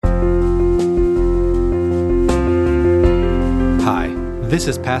This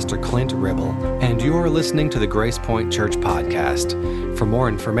is Pastor Clint Ribble, and you are listening to the Grace Point Church Podcast. For more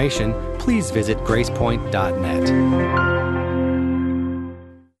information, please visit gracepoint.net.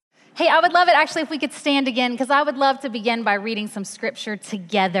 Hey, I would love it actually if we could stand again, because I would love to begin by reading some scripture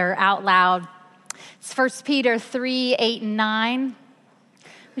together out loud. It's 1 Peter 3, 8, and 9.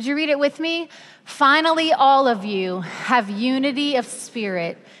 Would you read it with me? Finally, all of you have unity of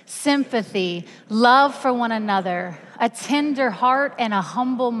spirit, sympathy, love for one another, a tender heart, and a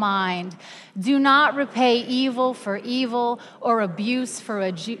humble mind. Do not repay evil for evil or abuse for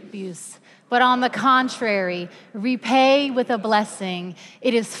abuse, but on the contrary, repay with a blessing.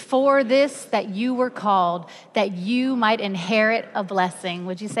 It is for this that you were called, that you might inherit a blessing.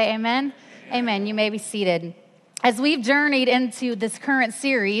 Would you say amen? Amen. You may be seated. As we've journeyed into this current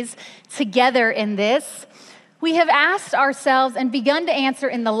series, Together in This, we have asked ourselves and begun to answer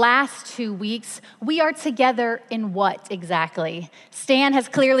in the last 2 weeks, we are together in what exactly? Stan has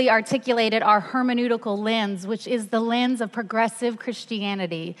clearly articulated our hermeneutical lens, which is the lens of progressive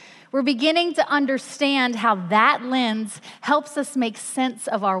Christianity. We're beginning to understand how that lens helps us make sense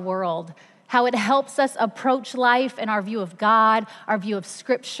of our world, how it helps us approach life and our view of God, our view of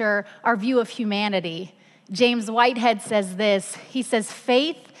Scripture, our view of humanity. James Whitehead says this. He says,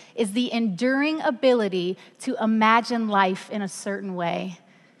 faith is the enduring ability to imagine life in a certain way.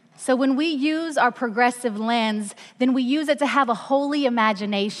 So when we use our progressive lens, then we use it to have a holy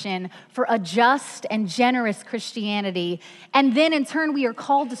imagination for a just and generous Christianity. And then in turn, we are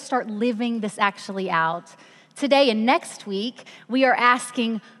called to start living this actually out. Today and next week, we are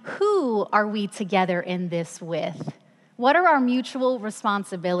asking, who are we together in this with? What are our mutual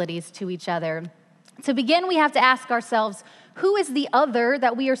responsibilities to each other? To begin, we have to ask ourselves, who is the other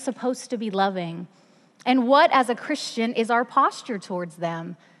that we are supposed to be loving? And what, as a Christian, is our posture towards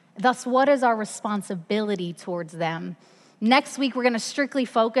them? Thus, what is our responsibility towards them? Next week, we're going to strictly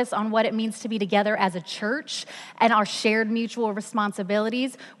focus on what it means to be together as a church and our shared mutual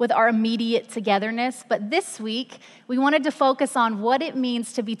responsibilities with our immediate togetherness. But this week, we wanted to focus on what it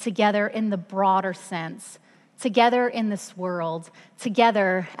means to be together in the broader sense, together in this world,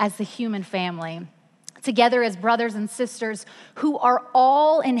 together as the human family. Together as brothers and sisters who are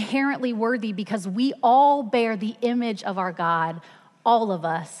all inherently worthy because we all bear the image of our God, all of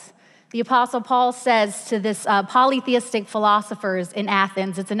us. The Apostle Paul says to this polytheistic philosophers in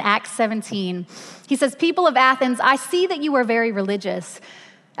Athens, it's in Acts 17, he says, people of Athens, I see that you are very religious.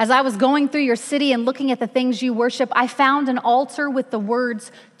 As I was going through your city and looking at the things you worship, I found an altar with the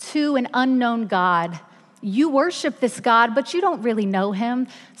words, to an unknown God. You worship this God, but you don't really know him,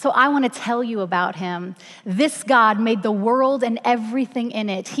 so I want to tell you about him. This God made the world and everything in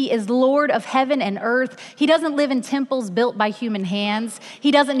it. He is Lord of heaven and earth. He doesn't live in temples built by human hands.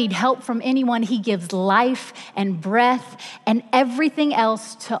 He doesn't need help from anyone. He gives life and breath and everything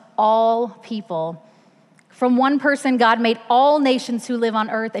else to all people. From one person, God made all nations who live on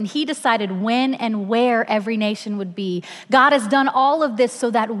earth, and he decided when and where every nation would be. God has done all of this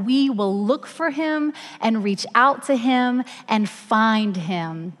so that we will look for him and reach out to him and find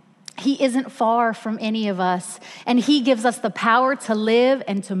him. He isn't far from any of us, and he gives us the power to live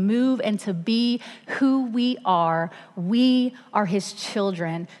and to move and to be who we are. We are his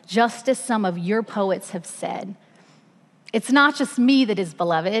children, just as some of your poets have said. It's not just me that is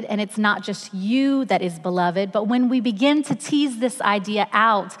beloved, and it's not just you that is beloved, but when we begin to tease this idea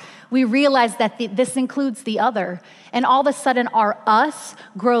out, we realize that this includes the other, and all of a sudden our us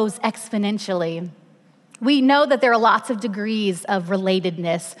grows exponentially. We know that there are lots of degrees of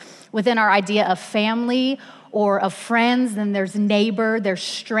relatedness within our idea of family or of friends, then there's neighbor, there's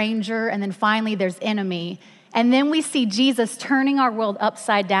stranger, and then finally there's enemy. And then we see Jesus turning our world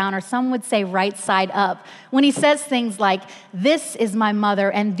upside down, or some would say right side up, when he says things like, this is my mother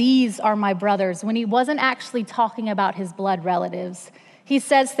and these are my brothers, when he wasn't actually talking about his blood relatives. He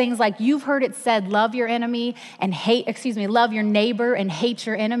says things like, you've heard it said, love your enemy and love your neighbor and hate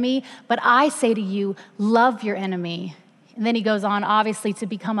your enemy, but I say to you, love your enemy. And then he goes on, obviously, to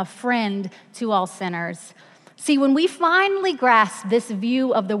become a friend to all sinners. See, when we finally grasp this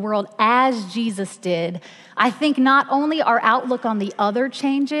view of the world as Jesus did, I think not only our outlook on the other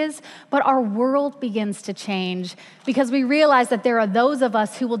changes, but our world begins to change because we realize that there are those of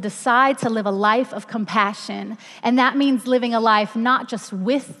us who will decide to live a life of compassion. And that means living a life not just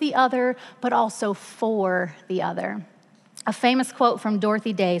with the other, but also for the other. A famous quote from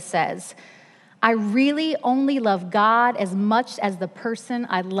Dorothy Day says, I really only love God as much as the person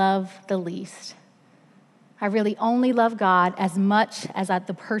I love the least. I really only love God as much as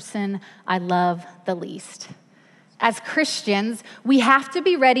the person I love the least. as Christians, we have to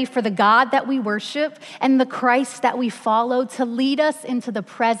be ready for the God that we worship and the Christ that we follow to lead us into the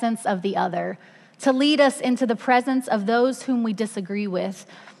presence of the other, to lead us into the presence of those whom we disagree with.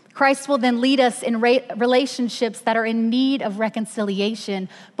 Christ will then lead us in relationships that are in need of reconciliation,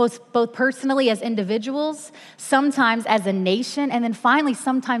 both personally as individuals, sometimes as a nation, and then finally,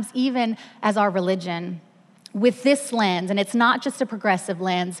 sometimes even as our religion. With this lens, and it's not just a progressive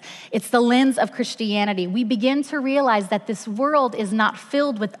lens, it's the lens of Christianity, we begin to realize that this world is not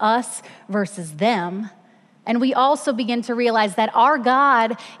filled with us versus them. And we also begin to realize that our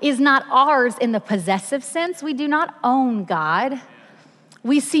God is not ours in the possessive sense. We do not own God.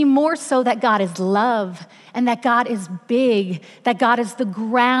 We see more so that God is love and that God is big, that God is the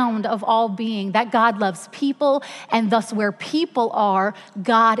ground of all being, that God loves people, and thus where people are,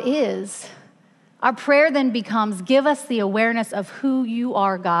 God is. Our prayer then becomes, give us the awareness of who you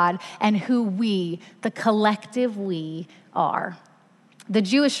are, God, and who we, the collective we, are. The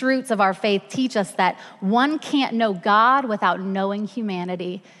Jewish roots of our faith teach us that one can't know God without knowing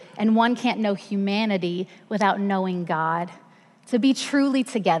humanity, and one can't know humanity without knowing God. To be truly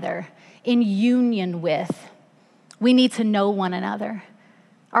together, in union with, we need to know one another.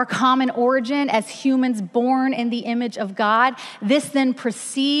 Our common origin as humans born in the image of God, this then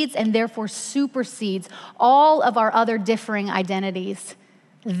precedes and therefore supersedes all of our other differing identities.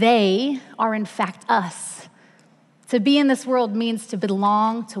 They are in fact us. To be in this world means to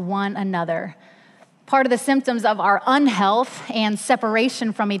belong to one another. Part of the symptoms of our unhealth and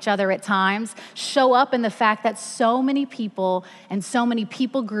separation from each other at times show up in the fact that so many people and so many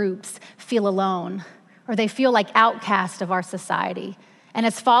people groups feel alone, or they feel like outcasts of our society. And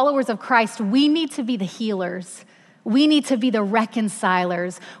as followers of Christ, we need to be the healers. We need to be the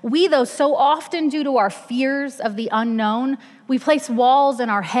reconcilers. We, though, so often due to our fears of the unknown, we place walls in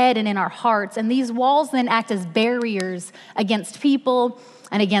our head and in our hearts, and these walls then act as barriers against people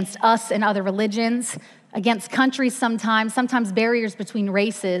and against us and other religions, against countries sometimes barriers between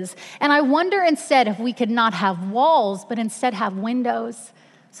races. And I wonder instead if we could not have walls, but instead have windows,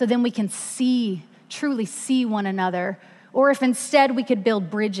 so then we can truly see one another. Or if instead we could build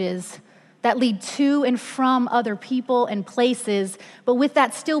bridges that lead to and from other people and places, but with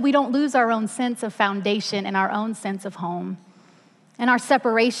that still we don't lose our own sense of foundation and our own sense of home. In our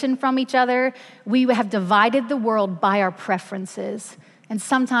separation from each other, we have divided the world by our preferences. And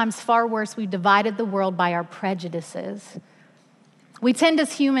sometimes, far worse, we've divided the world by our prejudices. We tend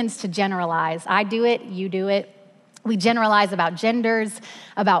as humans to generalize. I do it, you do it. We generalize about genders,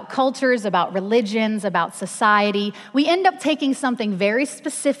 about cultures, about religions, about society. We end up taking something very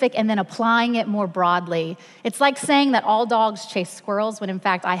specific and then applying it more broadly. It's like saying that all dogs chase squirrels, when in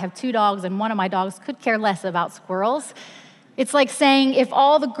fact I have 2 dogs and one of my dogs could care less about squirrels. It's like saying if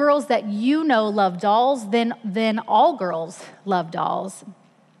all the girls that you know love dolls, then all girls love dolls.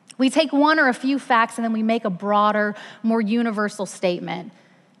 We take one or a few facts and then we make a broader, more universal statement.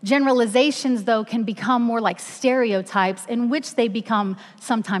 Generalizations, though, can become more like stereotypes in which they become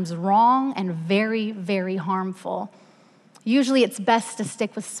sometimes wrong and very, very harmful. Usually it's best to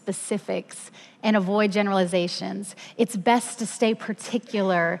stick with specifics and avoid generalizations. It's best to stay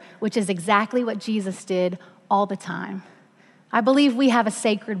particular, which is exactly what Jesus did all the time. I believe we have a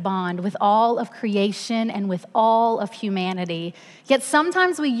sacred bond with all of creation and with all of humanity. Yet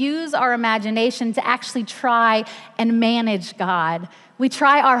sometimes we use our imagination to actually try and manage God. We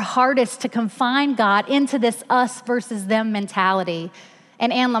try our hardest to confine God into this us versus them mentality.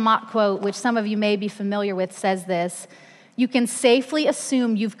 An Anne Lamott quote, which some of you may be familiar with, says this: "You can safely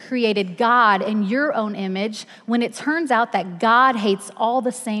assume you've created God in your own image when it turns out that God hates all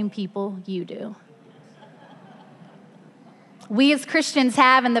the same people you do." We as Christians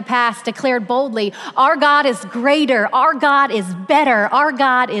have in the past declared boldly, our God is greater, our God is better, our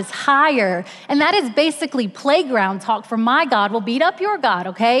God is higher. And that is basically playground talk for my God will beat up your God,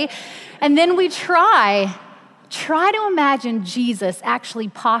 okay? And then we try to imagine Jesus actually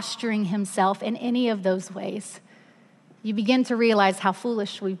posturing himself in any of those ways. You begin to realize how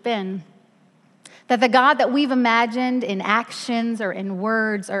foolish we've been. That the God that we've imagined in actions or in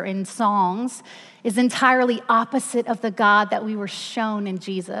words or in songs is entirely opposite of the God that we were shown in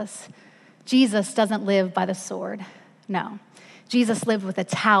Jesus. Jesus doesn't live by the sword. No. Jesus lived with a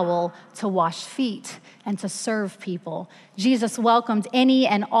towel to wash feet and to serve people. Jesus welcomed any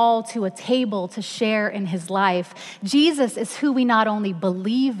and all to a table to share in his life. Jesus is who we not only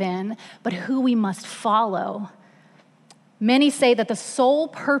believe in, but who we must follow. Many say that the sole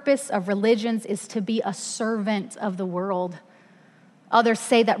purpose of religions is to be a servant of the world. Others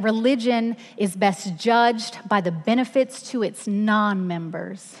say that religion is best judged by the benefits to its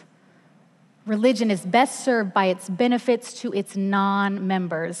non-members. Religion is best served by its benefits to its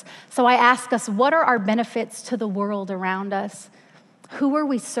non-members. So I ask us, what are our benefits to the world around us? Who are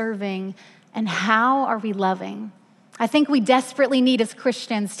we serving, and how are we loving? I think we desperately need as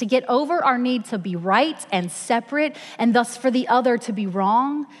Christians to get over our need to be right and separate, and thus for the other to be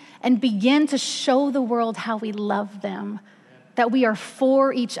wrong, and begin to show the world how we love them, that we are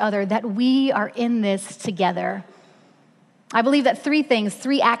for each other, that we are in this together. I believe that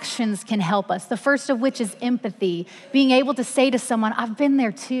three actions can help us. The first of which is empathy, being able to say to someone, I've been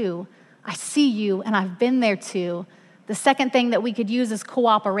there too. I see you and I've been there too. The second thing that we could use is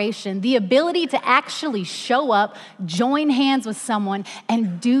cooperation, the ability to actually show up, join hands with someone,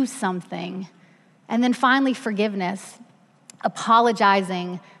 and do something. And then finally, forgiveness,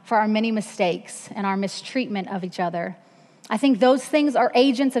 apologizing for our many mistakes and our mistreatment of each other. I think those things are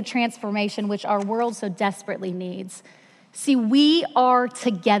agents of transformation, which our world so desperately needs. See, we are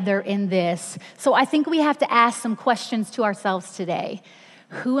together in this. So I think we have to ask some questions to ourselves today.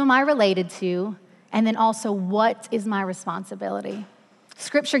 Who am I related to? And then also, what is my responsibility?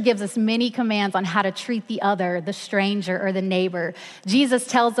 Scripture gives us many commands on how to treat the other, the stranger, or the neighbor. Jesus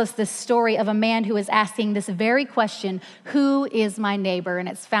tells us this story of a man who is asking this very question, who is my neighbor? And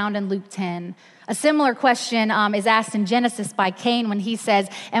it's found in Luke 10. A similar question is asked in Genesis by Cain when he says,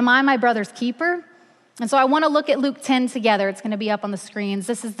 am I my brother's keeper? And so I want to look at Luke 10 together. It's going to be up on the screens.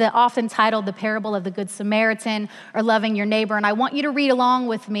 This is often titled The Parable of the Good Samaritan, or Loving Your Neighbor. And I want you to read along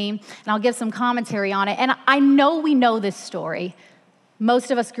with me, and I'll give some commentary on it. And I know we know this story. Most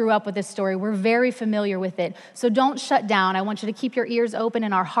of us grew up with this story. We're very familiar with it. So don't shut down. I want you to keep your ears open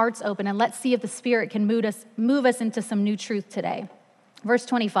and our hearts open, and let's see if the Spirit can move us into some new truth today. Verse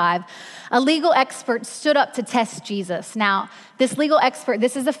 25, a legal expert stood up to test Jesus. Now, this legal expert,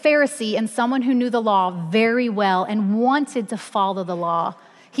 this is a Pharisee and someone who knew the law very well and wanted to follow the law.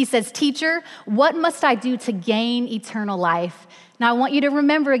 He says, teacher, what must I do to gain eternal life? Now, I want you to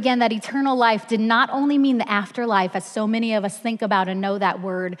remember again that eternal life did not only mean the afterlife, as so many of us think about and know that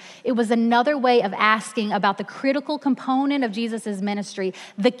word. It was another way of asking about the critical component of Jesus' ministry,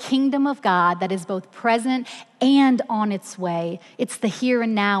 the kingdom of God that is both present and on its way. It's the here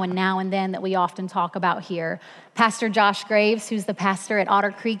and now and then that we often talk about here. Pastor Josh Graves, who's the pastor at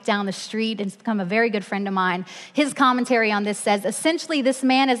Otter Creek down the street and has become a very good friend of mine, his commentary on this says, essentially, this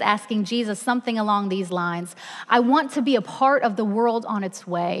man is asking Jesus something along these lines. I want to be a part of the world on its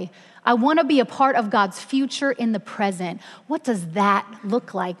way. I want to be a part of God's future in the present. What does that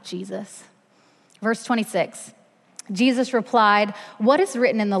look like, Jesus? Verse 26, Jesus replied, what is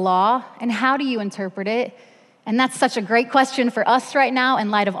written in the law, and how do you interpret it? And that's such a great question for us right now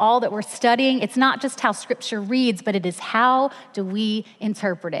in light of all that we're studying. It's not just how Scripture reads, but it is how do we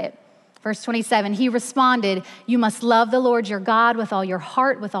interpret it. Verse 27, he responded, you must love the Lord your God with all your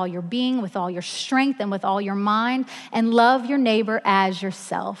heart, with all your being, with all your strength, and with all your mind, and love your neighbor as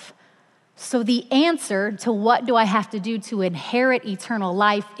yourself. So the answer to what do I have to do to inherit eternal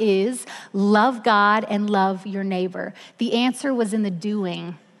life is love God and love your neighbor. The answer was in the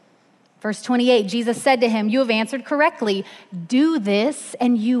doing. Verse 28, Jesus said to him, you have answered correctly. Do this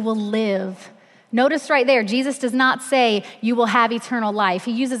and you will live. Notice right there, Jesus does not say you will have eternal life.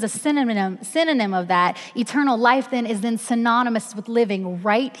 He uses a synonym of that. Eternal life then is then synonymous with living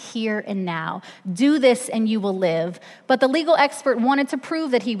right here and now. Do this and you will live. But the legal expert wanted to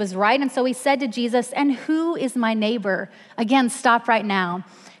prove that he was right, and so he said to Jesus, and who is my neighbor? Again, stop right now.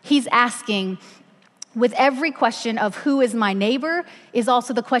 He's asking, with every question of who is my neighbor is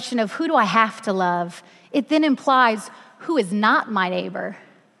also the question of who do I have to love? It then implies who is not my neighbor?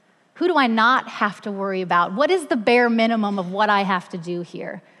 Who do I not have to worry about? What is the bare minimum of what I have to do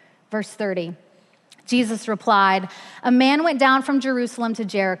here? Verse 30, Jesus replied, a man went down from Jerusalem to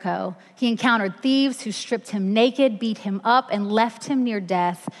Jericho. He encountered thieves who stripped him naked, beat him up, and left him near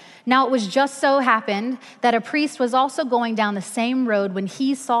death. Now it was just so happened that a priest was also going down the same road. When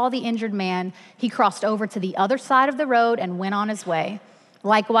he saw the injured man, he crossed over to the other side of the road and went on his way.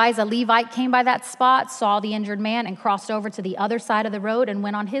 Likewise, a Levite came by that spot, saw the injured man, and crossed over to the other side of the road and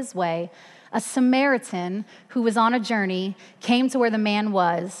went on his way. A Samaritan who was on a journey came to where the man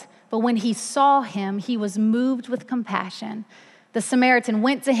was, but when he saw him, he was moved with compassion. The Samaritan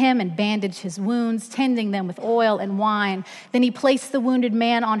went to him and bandaged his wounds, tending them with oil and wine. Then he placed the wounded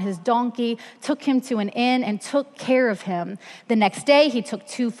man on his donkey, took him to an inn, and took care of him. The next day, he took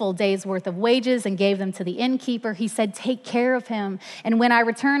 2 full days' worth of wages and gave them to the innkeeper. He said, take care of him, and when I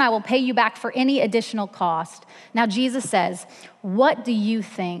return, I will pay you back for any additional cost. Now, Jesus says, what do you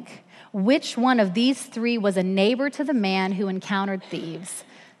think? Which one of these 3 was a neighbor to the man who encountered thieves?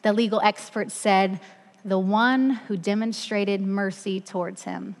 The legal expert said, the one who demonstrated mercy towards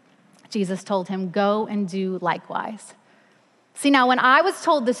him. Jesus told him, go and do likewise. See, now when I was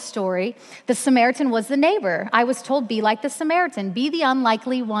told this story, the Samaritan was the neighbor. I was told, be like the Samaritan, be the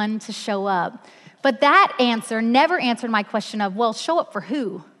unlikely one to show up. But that answer never answered my question of, well, show up for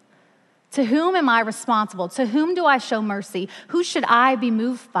who? To whom am I responsible? To whom do I show mercy? Who should I be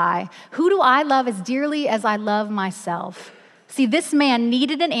moved by? Who do I love as dearly as I love myself? See, this man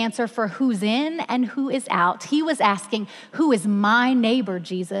needed an answer for who's in and who is out. He was asking, who is my neighbor,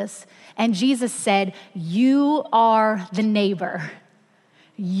 Jesus? And Jesus said, you are the neighbor.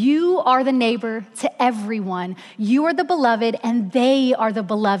 You are the neighbor to everyone. You are the beloved and they are the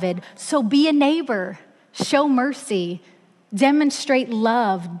beloved. So be a neighbor, show mercy, demonstrate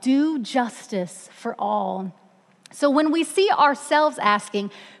love, do justice for all. So when we see ourselves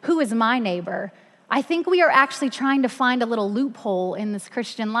asking, who is my neighbor? I think we are actually trying to find a little loophole in this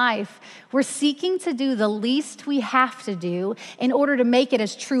Christian life. We're seeking to do the least we have to do in order to make it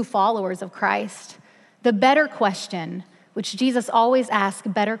as true followers of Christ. The better question, which Jesus always asks,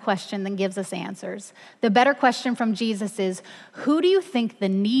 better question than gives us answers. The better question from Jesus is, who do you think the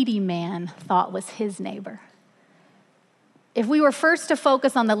needy man thought was his neighbor? If we were first to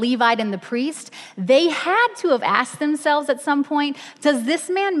focus on the Levite and the priest, they had to have asked themselves at some point, does this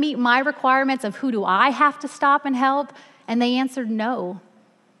man meet my requirements of who do I have to stop and help? And they answered no.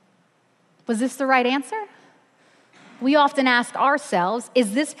 Was this the right answer? We often ask ourselves,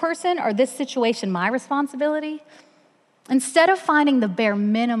 is this person or this situation my responsibility? Instead of finding the bare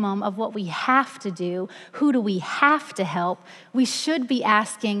minimum of what we have to do, who do we have to help, we should be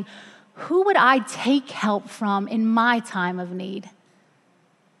asking, who would I take help from in my time of need?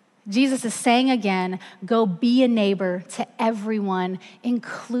 Jesus is saying again, go be a neighbor to everyone,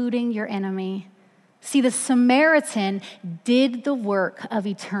 including your enemy. See, the Samaritan did the work of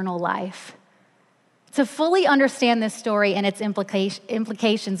eternal life. To fully understand this story and its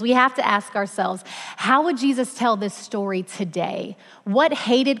implications, we have to ask ourselves, how would Jesus tell this story today? What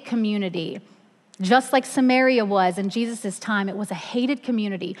hated community? Just like Samaria was in Jesus' time, it was a hated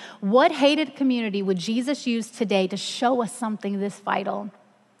community. What hated community would Jesus use today to show us something this vital?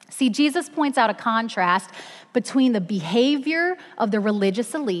 See, Jesus points out a contrast between the behavior of the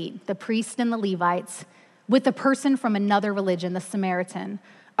religious elite, the priests and the Levites, with the person from another religion, the Samaritan,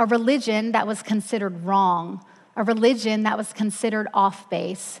 a religion that was considered wrong, a religion that was considered off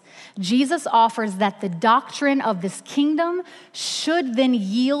base. Jesus offers that the doctrine of this kingdom should then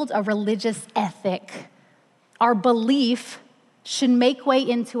yield a religious ethic. Our belief should make way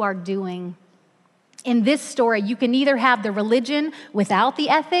into our doing. In this story, you can either have the religion without the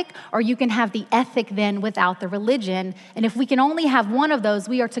ethic, or you can have the ethic then without the religion. And if we can only have one of those,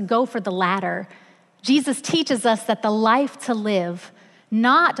 we are to go for the latter. Jesus teaches us that the life to live,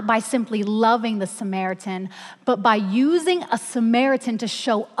 not by simply loving the Samaritan, but by using a Samaritan to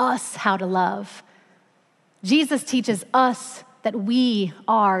show us how to love. Jesus teaches us that we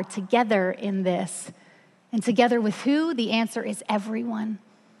are together in this. And together with who? The answer is everyone.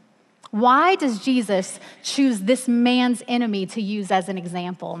 Why does Jesus choose this man's enemy to use as an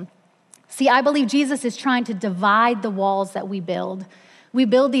example? See, I believe Jesus is trying to divide the walls that we build. We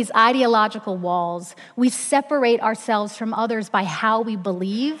build these ideological walls. We separate ourselves from others by how we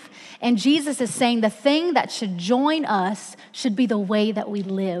believe. And Jesus is saying the thing that should join us should be the way that we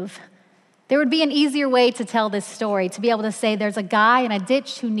live. There would be an easier way to tell this story, to be able to say there's a guy in a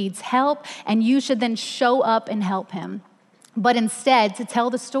ditch who needs help, and you should then show up and help him. But instead, to tell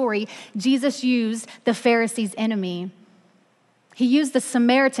the story, Jesus used the Pharisees' enemy. He used the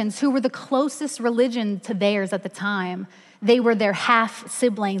Samaritans, who were the closest religion to theirs at the time. They were their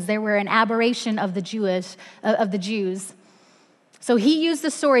half-siblings. They were an aberration of the Jews. So he used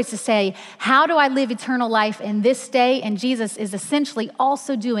the stories to say, how do I live eternal life in this day? And Jesus is essentially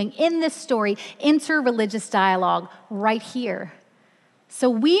also doing, in this story, inter-religious dialogue right here.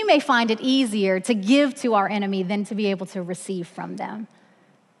 So we may find it easier to give to our enemy than to be able to receive from them.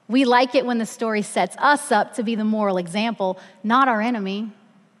 We like it when the story sets us up to be the moral example, not our enemy.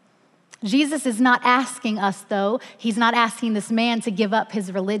 Jesus is not asking us, though. He's not asking this man to give up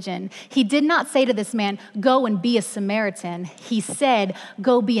his religion. He did not say to this man, go and be a Samaritan. He said,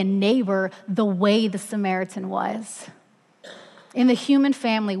 go be a neighbor the way the Samaritan was. In the human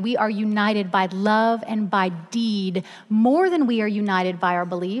family, we are united by love and by deed more than we are united by our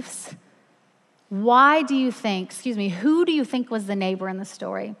beliefs. Who do you think was the neighbor in the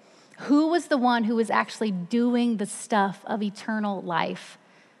story? Who was the one who was actually doing the stuff of eternal life?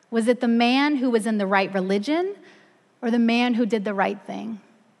 Was it the man who was in the right religion or the man who did the right thing?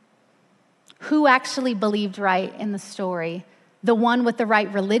 Who actually believed right in the story? The one with the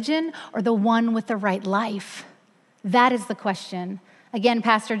right religion or the one with the right life? That is the question. Again,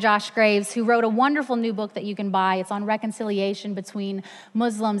 Pastor Josh Graves, who wrote a wonderful new book that you can buy. It's on reconciliation between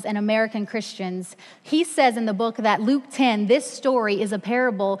Muslims and American Christians. He says in the book that Luke 10, this story is a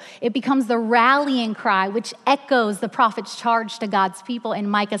parable. It becomes the rallying cry, which echoes the prophet's charge to God's people in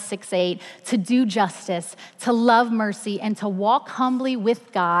Micah 6:8, to do justice, to love mercy, and to walk humbly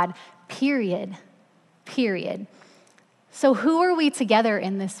with God, period. So who are we together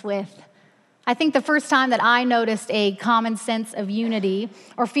in this with? I think the first time that I noticed a common sense of unity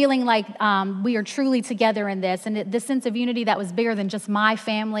or feeling like we are truly together in this, and this sense of unity that was bigger than just my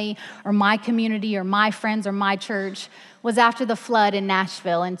family or my community or my friends or my church, was after the flood in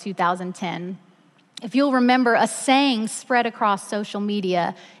Nashville in 2010. If you'll remember, a saying spread across social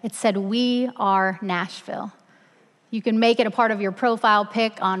media. It said, "We are Nashville." You can make it a part of your profile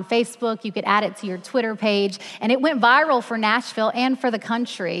pic on Facebook. You could add it to your Twitter page. And it went viral for Nashville and for the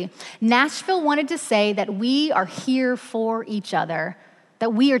country. Nashville wanted to say that we are here for each other,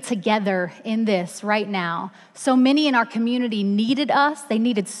 that we are together in this right now. So many in our community needed us. They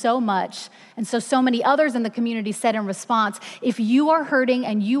needed so much. And so many others in the community said in response, if you are hurting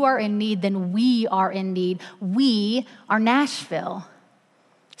and you are in need, then we are in need. We are Nashville.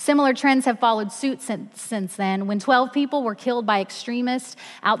 Similar trends have followed suit since then. When 12 people were killed by extremists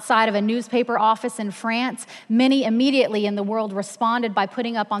outside of a newspaper office in France, many immediately in the world responded by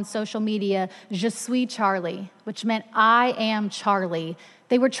putting up on social media, "Je suis Charlie," which meant I am Charlie.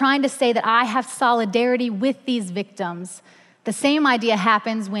 They were trying to say that I have solidarity with these victims. The same idea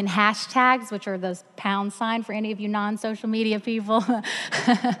happens when hashtags, which are those pound sign for any of you non-social media people,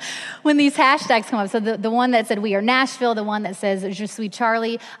 when these hashtags come up. So the one that said we are Nashville, the one that says Je suis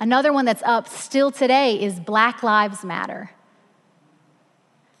Charlie, another one that's up still today is Black Lives Matter.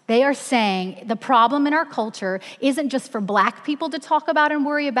 They are saying the problem in our culture isn't just for Black people to talk about and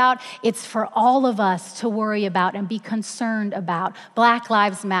worry about, it's for all of us to worry about and be concerned about. Black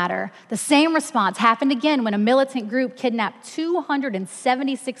Lives Matter. The same response happened again when a militant group kidnapped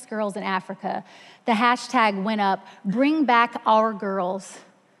 276 girls in Africa. The hashtag went up, "Bring back our girls."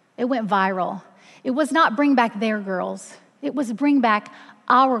 It went viral. It was not bring back their girls. It was bring back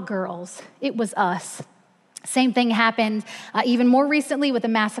our girls. It was us. Same thing happened even more recently with the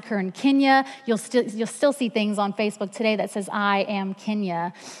massacre in Kenya. You'll still see things on Facebook today that says, "I am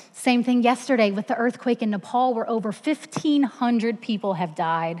Kenya." Same thing yesterday with the earthquake in Nepal, where over 1,500 people have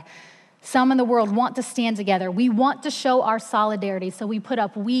died. Some in the world want to stand together. We want to show our solidarity, so we put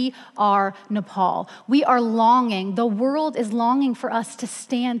up, "We are Nepal." We are longing. The world is longing for us to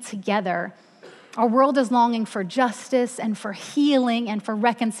stand together. Our world is longing for justice and for healing and for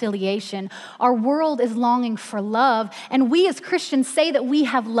reconciliation. Our world is longing for love, and we as Christians say that we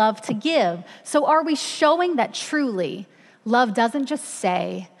have love to give. So are we showing that truly love doesn't just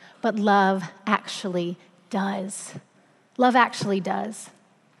say, but love actually does? Love actually does.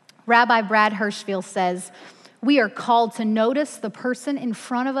 Rabbi Brad Hirschfield says, we are called to notice the person in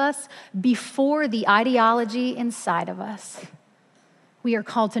front of us before the ideology inside of us. We are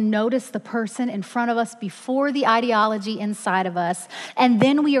called to notice the person in front of us before the ideology inside of us, and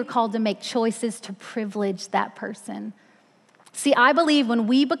then we are called to make choices to privilege that person. See, I believe when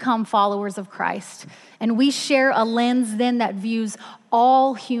we become followers of Christ and we share a lens then that views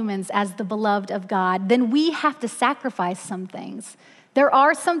all humans as the beloved of God, then we have to sacrifice some things. There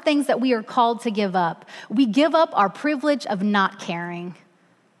are some things that we are called to give up. We give up our privilege of not caring.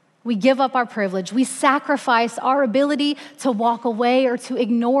 We give up our privilege. We sacrifice our ability to walk away or to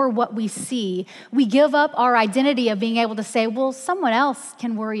ignore what we see. We give up our identity of being able to say, well, someone else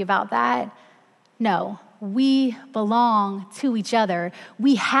can worry about that. No, we belong to each other.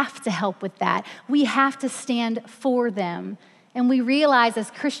 We have to help with that. We have to stand for them. And we realize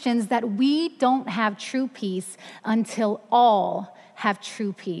as Christians that we don't have true peace until all have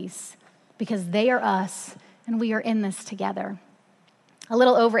true peace, because they are us and we are in this together. A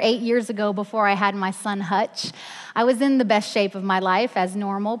little over 8 years ago, before I had my son Hutch, I was in the best shape of my life as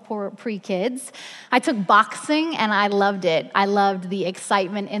normal pre-kids. I took boxing and I loved it. I loved the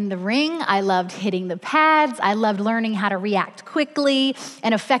excitement in the ring. I loved hitting the pads. I loved learning how to react quickly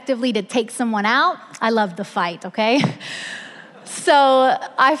and effectively to take someone out. I loved the fight, okay? So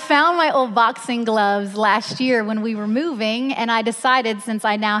I found my old boxing gloves last year when we were moving, and I decided, since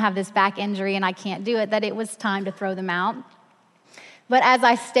I now have this back injury and I can't do it, that it was time to throw them out. But as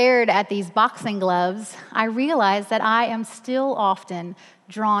I stared at these boxing gloves, I realized that I am still often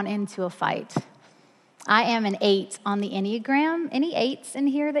drawn into a fight. I am an 8 on the Enneagram. Any 8s in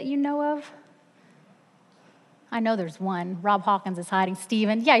here that you know of? I know there's one. Rob Hawkins is hiding.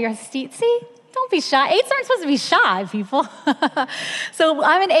 Steven. Yeah, you're Steve. See? Don't be shy. 8s aren't supposed to be shy, people. So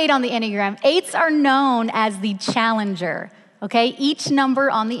I'm an 8 on the Enneagram. 8s are known as the challenger. Okay, each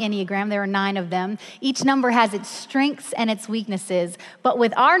number on the Enneagram, there are 9 of them, each number has its strengths and its weaknesses. But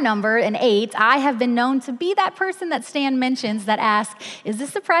with our number, an 8, I have been known to be that person that Stan mentions that asks, is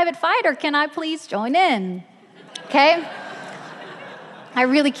this a private fight or can I please join in? Okay? I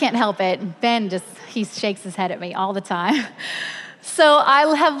really can't help it. Ben he shakes his head at me all the time. So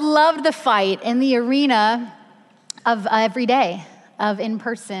I have loved the fight in the arena of every day, of in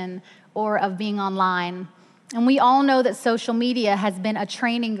person or of being online. And we all know that social media has been a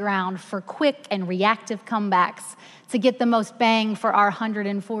training ground for quick and reactive comebacks to get the most bang for our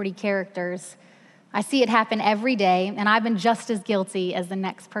 140 characters. I see it happen every day, and I've been just as guilty as the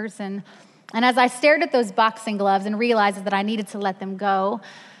next person. And as I stared at those boxing gloves and realized that I needed to let them go,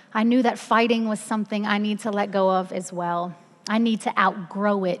 I knew that fighting was something I need to let go of as well. I need to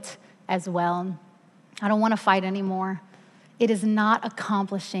outgrow it as well. I don't want to fight anymore. It is not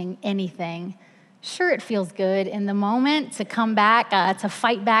accomplishing anything. Sure, it feels good in the moment to come back, to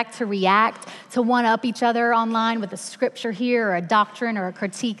fight back, to react, to one-up each other online with a scripture here or a doctrine or a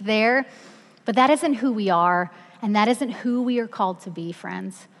critique there. But that isn't who we are, and that isn't who we are called to be,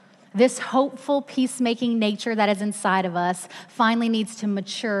 friends. This hopeful, peacemaking nature that is inside of us finally needs to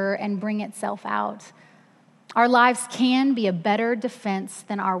mature and bring itself out. Our lives can be a better defense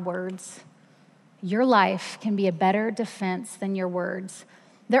than our words. Your life can be a better defense than your words.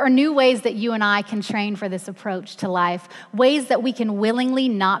 There are new ways that you and I can train for this approach to life, ways that we can willingly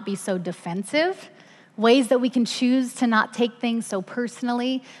not be so defensive, ways that we can choose to not take things so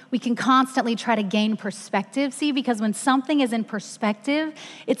personally. We can constantly try to gain perspective, see, because when something is in perspective,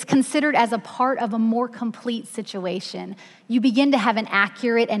 it's considered as a part of a more complete situation. You begin to have an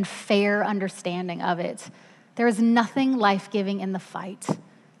accurate and fair understanding of it. There is nothing life-giving in the fight.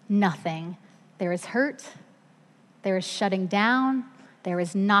 Nothing. There is hurt. There is shutting down. There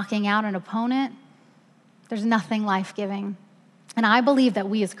is knocking out an opponent. There's nothing life-giving. And I believe that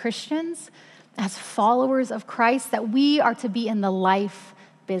we as Christians, as followers of Christ, that we are to be in the life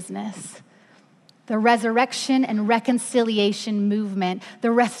business. The resurrection and reconciliation movement, the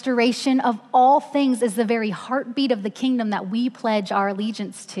restoration of all things is the very heartbeat of the kingdom that we pledge our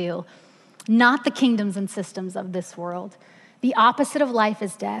allegiance to, not the kingdoms and systems of this world. The opposite of life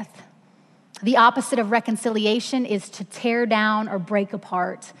is death. The opposite of reconciliation is to tear down or break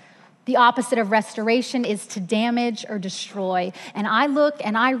apart. The opposite of restoration is to damage or destroy. And I look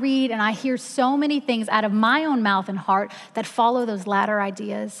and I read and I hear so many things out of my own mouth and heart that follow those latter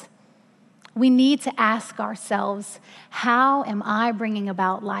ideas. We need to ask ourselves, how am I bringing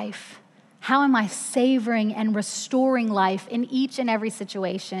about life? How am I savoring and restoring life in each and every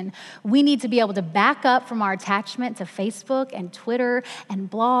situation? We need to be able to back up from our attachment to Facebook and Twitter and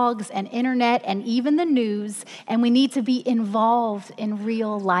blogs and internet and even the news, and we need to be involved in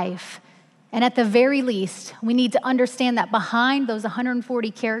real life. And at the very least, we need to understand that behind those 140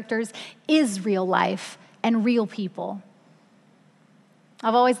 characters is real life and real people.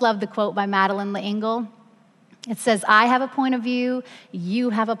 I've always loved the quote by Madeleine L'Engle. It says, I have a point of view,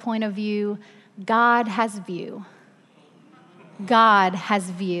 you have a point of view, God has view. God has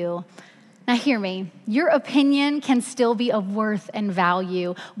view. Now hear me, your opinion can still be of worth and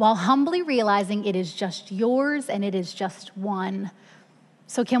value while humbly realizing it is just yours and it is just one.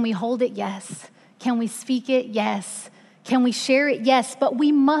 So can we hold it? Yes. Can we speak it? Yes. Can we share it? Yes. But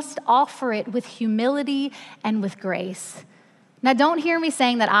we must offer it with humility and with grace. Now, don't hear me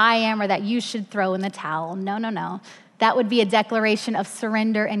saying that I am or that you should throw in the towel. No, no, no. That would be a declaration of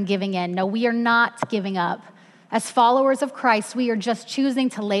surrender and giving in. No, we are not giving up. As followers of Christ, we are just choosing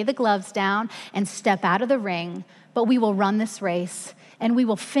to lay the gloves down and step out of the ring, but we will run this race and we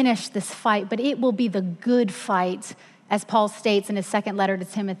will finish this fight, but it will be the good fight, as Paul states in his second letter to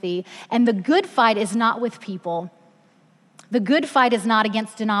Timothy. And the good fight is not with people. The good fight is not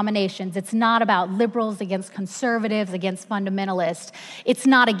against denominations. It's not about liberals against conservatives, against fundamentalists. It's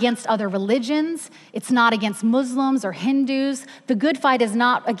not against other religions. It's not against Muslims or Hindus. The good fight is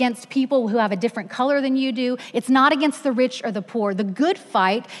not against people who have a different color than you do. It's not against the rich or the poor. The good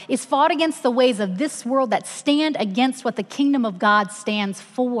fight is fought against the ways of this world that stand against what the kingdom of God stands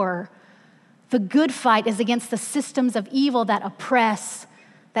for. The good fight is against the systems of evil that oppress,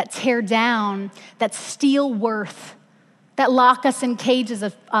 that tear down, that steal worth, that lock us in cages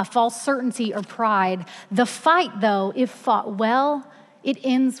of false certainty or pride. The fight, though, if fought well, it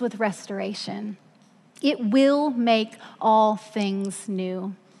ends with restoration. It will make all things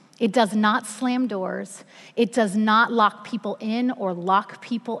new. It does not slam doors. It does not lock people in or lock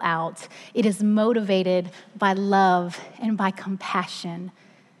people out. It is motivated by love and by compassion.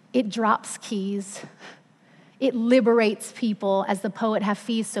 It drops keys. It liberates people, as the poet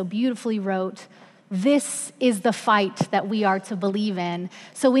Hafiz so beautifully wrote. This is the fight that we are to believe in.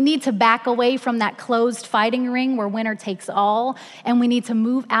 So we need to back away from that closed fighting ring where winner takes all, and we need to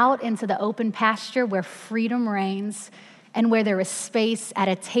move out into the open pasture where freedom reigns and where there is space at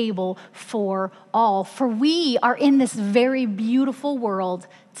a table for all. For we are in this very beautiful world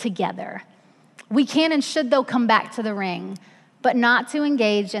together. We can and should, though, come back to the ring, but not to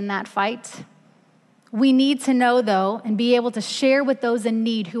engage in that fight. We need to know, though, and be able to share with those in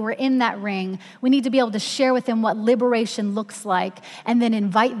need who are in that ring. We need to be able to share with them what liberation looks like and then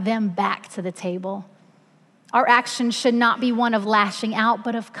invite them back to the table. Our action should not be one of lashing out,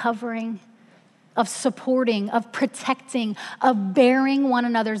 but of covering, of supporting, of protecting, of bearing one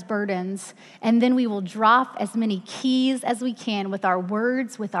another's burdens. And then we will drop as many keys as we can with our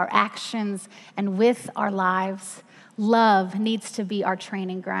words, with our actions, and with our lives. Love needs to be our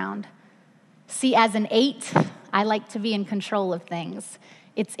training ground. See, as an 8, I like to be in control of things.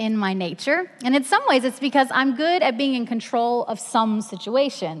 It's in my nature. And in some ways, it's because I'm good at being in control of some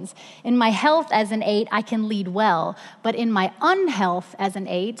situations. In my health as an 8, I can lead well. But in my unhealth as an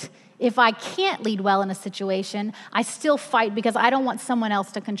 8, if I can't lead well in a situation, I still fight because I don't want someone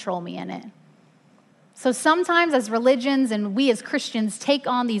else to control me in it. So sometimes as religions and we as Christians take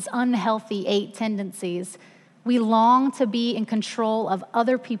on these unhealthy 8 tendencies, we long to be in control of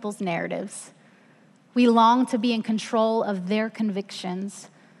other people's narratives. We long to be in control of their convictions.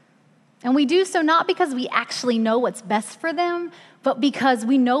 And we do so not because we actually know what's best for them, but because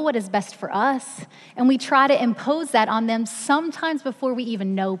we know what is best for us. And we try to impose that on them sometimes before we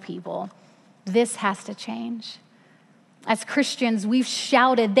even know people. This has to change. As Christians, we've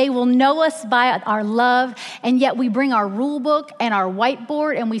shouted, they will know us by our love, and yet we bring our rule book and our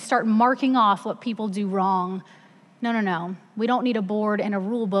whiteboard and we start marking off what people do wrong. No. We don't need a board and a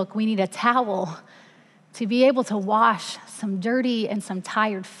rule book. We need a towel to be able to wash some dirty and some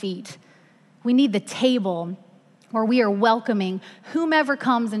tired feet. We need the table where we are welcoming whomever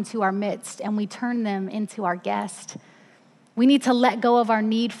comes into our midst and we turn them into our guest. We need to let go of our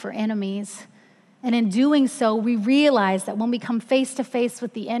need for enemies. And in doing so, we realize that when we come face to face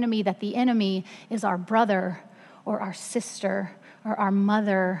with the enemy, that the enemy is our brother or our sister or our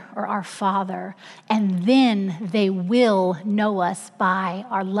mother or our father. And then they will know us by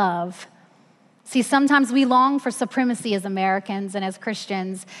our love. See, sometimes we long for supremacy as Americans and as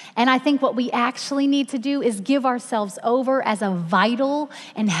Christians, and I think what we actually need to do is give ourselves over as a vital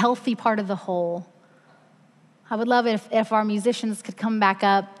and healthy part of the whole. I would love it if our musicians could come back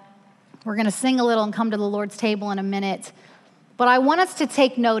up. We're going to sing a little and come to the Lord's table in a minute, but I want us to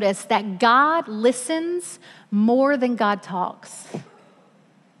take notice that God listens more than God talks.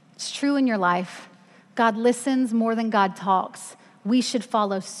 It's true in your life. God listens more than God talks. We should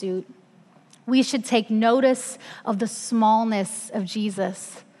follow suit. We should take notice of the smallness of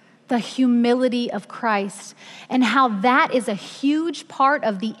Jesus, the humility of Christ, and how that is a huge part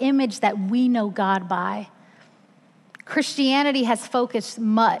of the image that we know God by. Christianity has focused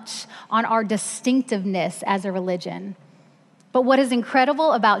much on our distinctiveness as a religion. But what is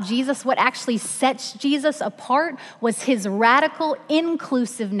incredible about Jesus, what actually sets Jesus apart, was his radical,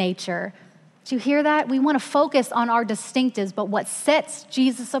 inclusive nature. Did you hear that? We want to focus on our distinctives, but what sets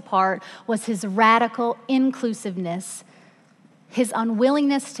Jesus apart was his radical inclusiveness, his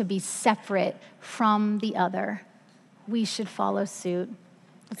unwillingness to be separate from the other. We should follow suit.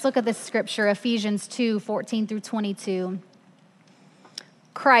 Let's look at this scripture, Ephesians 2:14-22.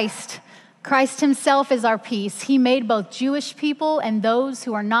 Christ himself is our peace. He made both Jewish people and those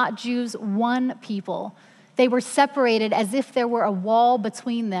who are not Jews one people. They were separated as if there were a wall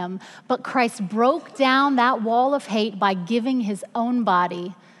between them, but Christ broke down that wall of hate by giving his own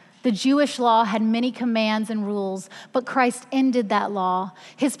body. The Jewish law had many commands and rules, but Christ ended that law.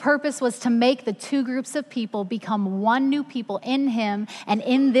 His purpose was to make the two groups of people become one new people in him, and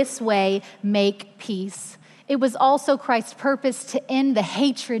in this way, make peace. It was also Christ's purpose to end the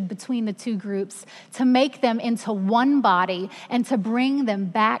hatred between the two groups, to make them into one body, and to bring them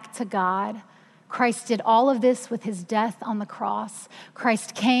back to God. Christ did all of this with his death on the cross.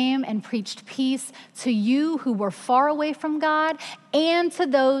 Christ came and preached peace to you who were far away from God and to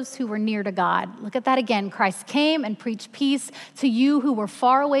those who were near to God. Look at that again. Christ came and preached peace to you who were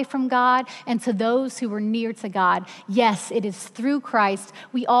far away from God and to those who were near to God. Yes, it is through Christ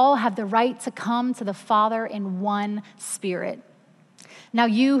we all have the right to come to the Father in one spirit. Now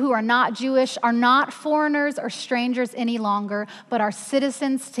you who are not Jewish are not foreigners or strangers any longer, but are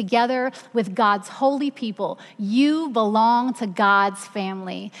citizens together with God's holy people. You belong to God's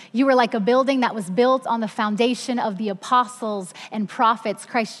family. You are like a building that was built on the foundation of the apostles and prophets.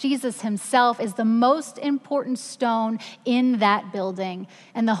 Christ Jesus himself is the most important stone in that building,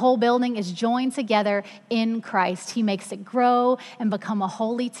 and the whole building is joined together in Christ. He makes it grow and become a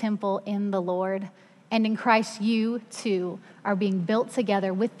holy temple in the Lord. And in Christ, you too are being built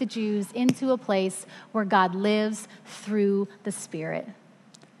together with the Jews into a place where God lives through the Spirit.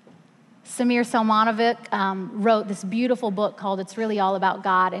 Samir Salmanovic wrote this beautiful book called It's Really All About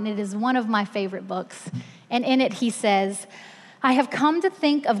God, and it is one of my favorite books. And in it, he says, I have come to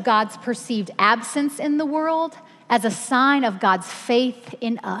think of God's perceived absence in the world as a sign of God's faith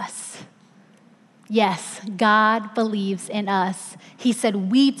in us. Yes, God believes in us. He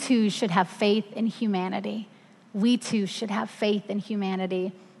said we too should have faith in humanity. We too should have faith in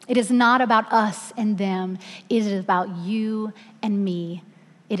humanity. It is not about us and them. It is about you and me.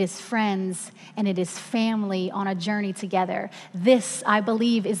 It is friends and it is family on a journey together. This, I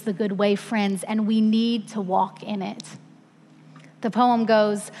believe, is the good way, friends, and we need to walk in it. The poem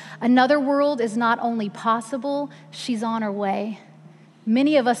goes, another world is not only possible, she's on her way.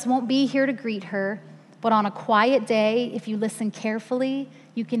 Many of us won't be here to greet her, but on a quiet day, if you listen carefully,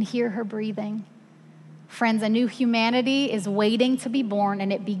 you can hear her breathing. Friends, a new humanity is waiting to be born,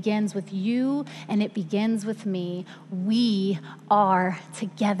 and it begins with you, and it begins with me. We are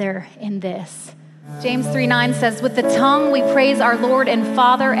together in this. James 3:9 says, with the tongue we praise our Lord and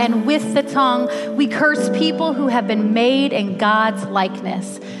Father, and with the tongue we curse people who have been made in God's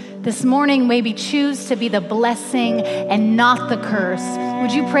likeness. This morning, maybe choose to be the blessing and not the curse.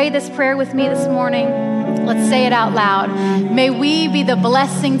 Would you pray this prayer with me this morning? Let's say it out loud. May we be the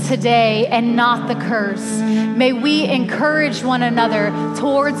blessing today and not the curse. May we encourage one another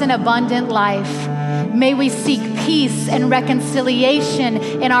towards an abundant life. May we seek peace and reconciliation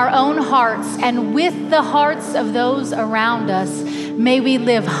in our own hearts and with the hearts of those around us. May we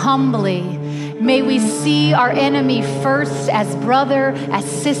live humbly. May we see our enemy first as brother, as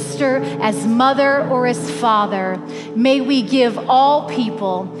sister, as mother, or as father. May we give all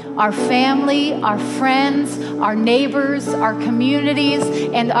people, our family, our friends, our neighbors, our communities,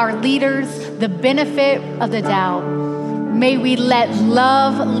 and our leaders, the benefit of the doubt. May we let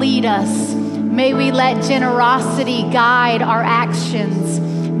love lead us. May we let generosity guide our actions.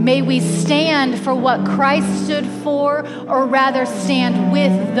 May we stand for what Christ stood for, or rather stand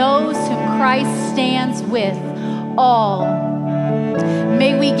with those whom Christ stands with, all.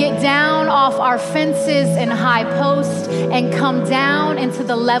 May we get down off our fences and high posts and come down into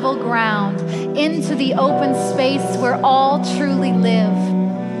the level ground, into the open space where all truly live.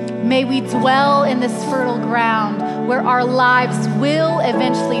 May we dwell in this fertile ground where our lives will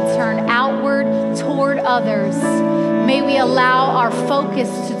eventually turn outward toward others. May we allow our focus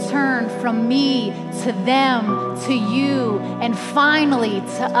to turn from me to them, to you, and finally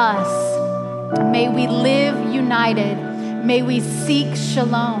to us. May we live united. May we seek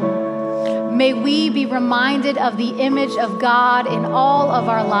shalom. May we be reminded of the image of God in all of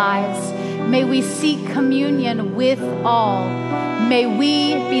our lives. May we seek communion with all. May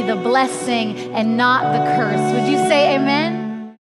we be the blessing and not the curse. Would you say amen?